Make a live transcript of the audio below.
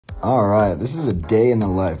All right, this is a day in the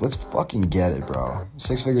life. Let's fucking get it, bro.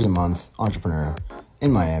 6 figures a month, entrepreneur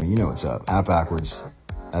in Miami. You know what's up. Hat backwards.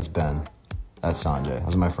 That's Ben. That's Sanjay.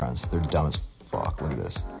 Those are my friends. They're dumb as fuck. Look at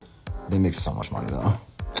this. They make so much money though.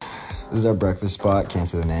 This is our breakfast spot. Can't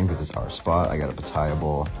say the name because it's our spot. I got a pitaya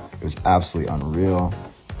bowl. It was absolutely unreal.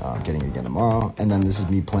 Getting it again tomorrow. And then this is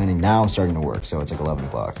me planning. Now I'm starting to work, so it's like 11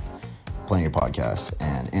 o'clock. Planning a podcast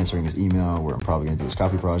and answering this email where I'm probably going to do this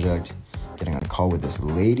copy project. Getting on a call with this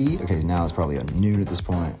lady. Okay, now it's probably at noon at this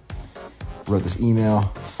point. Wrote this email,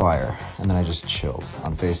 fire. And then I just chilled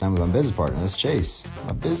on FaceTime with my business partner. That's Chase,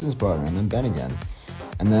 my business partner, and then Ben again.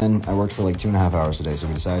 And then I worked for like 2.5 hours today, so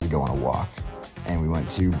we decided to go on a walk. And we went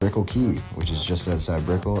to Brickell Key, which is just outside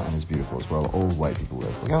Brickell, and it's beautiful. It's where all the old white people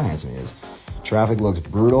live. Look how handsome he is. Traffic looks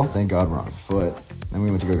brutal. Thank God we're on foot. Then we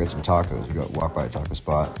went to go get some tacos. We walked by a taco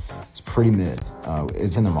spot. It's pretty mid.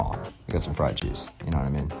 It's in the mall. We got some fried cheese. You know what I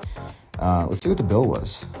mean? Let's see what the bill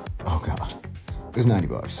was. Oh God, it was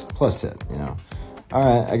 $90 plus tip, you know. All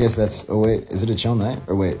right, I guess that's, oh wait, is it a chill night?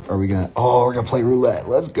 Or wait, we're gonna play roulette.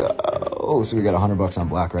 Let's go. So we got $100 on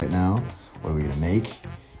black right now. What are we gonna make?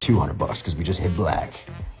 $200 because we just hit black.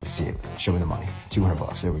 Let's see it. Show me the money.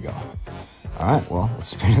 $200, there we go. All right, well, let's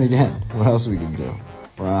spin it again. What else are we gonna do?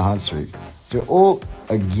 We're on a hot streak. So, oh,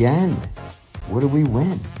 again, what did we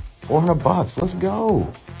win? $400, let's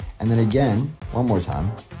go. And then again, one more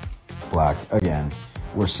time. Black again.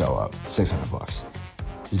 We're so up. $600.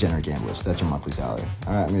 Degenerate gamblers. That's your monthly salary.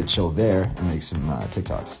 All right, I'm gonna chill there and make some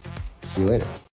TikToks. See you later.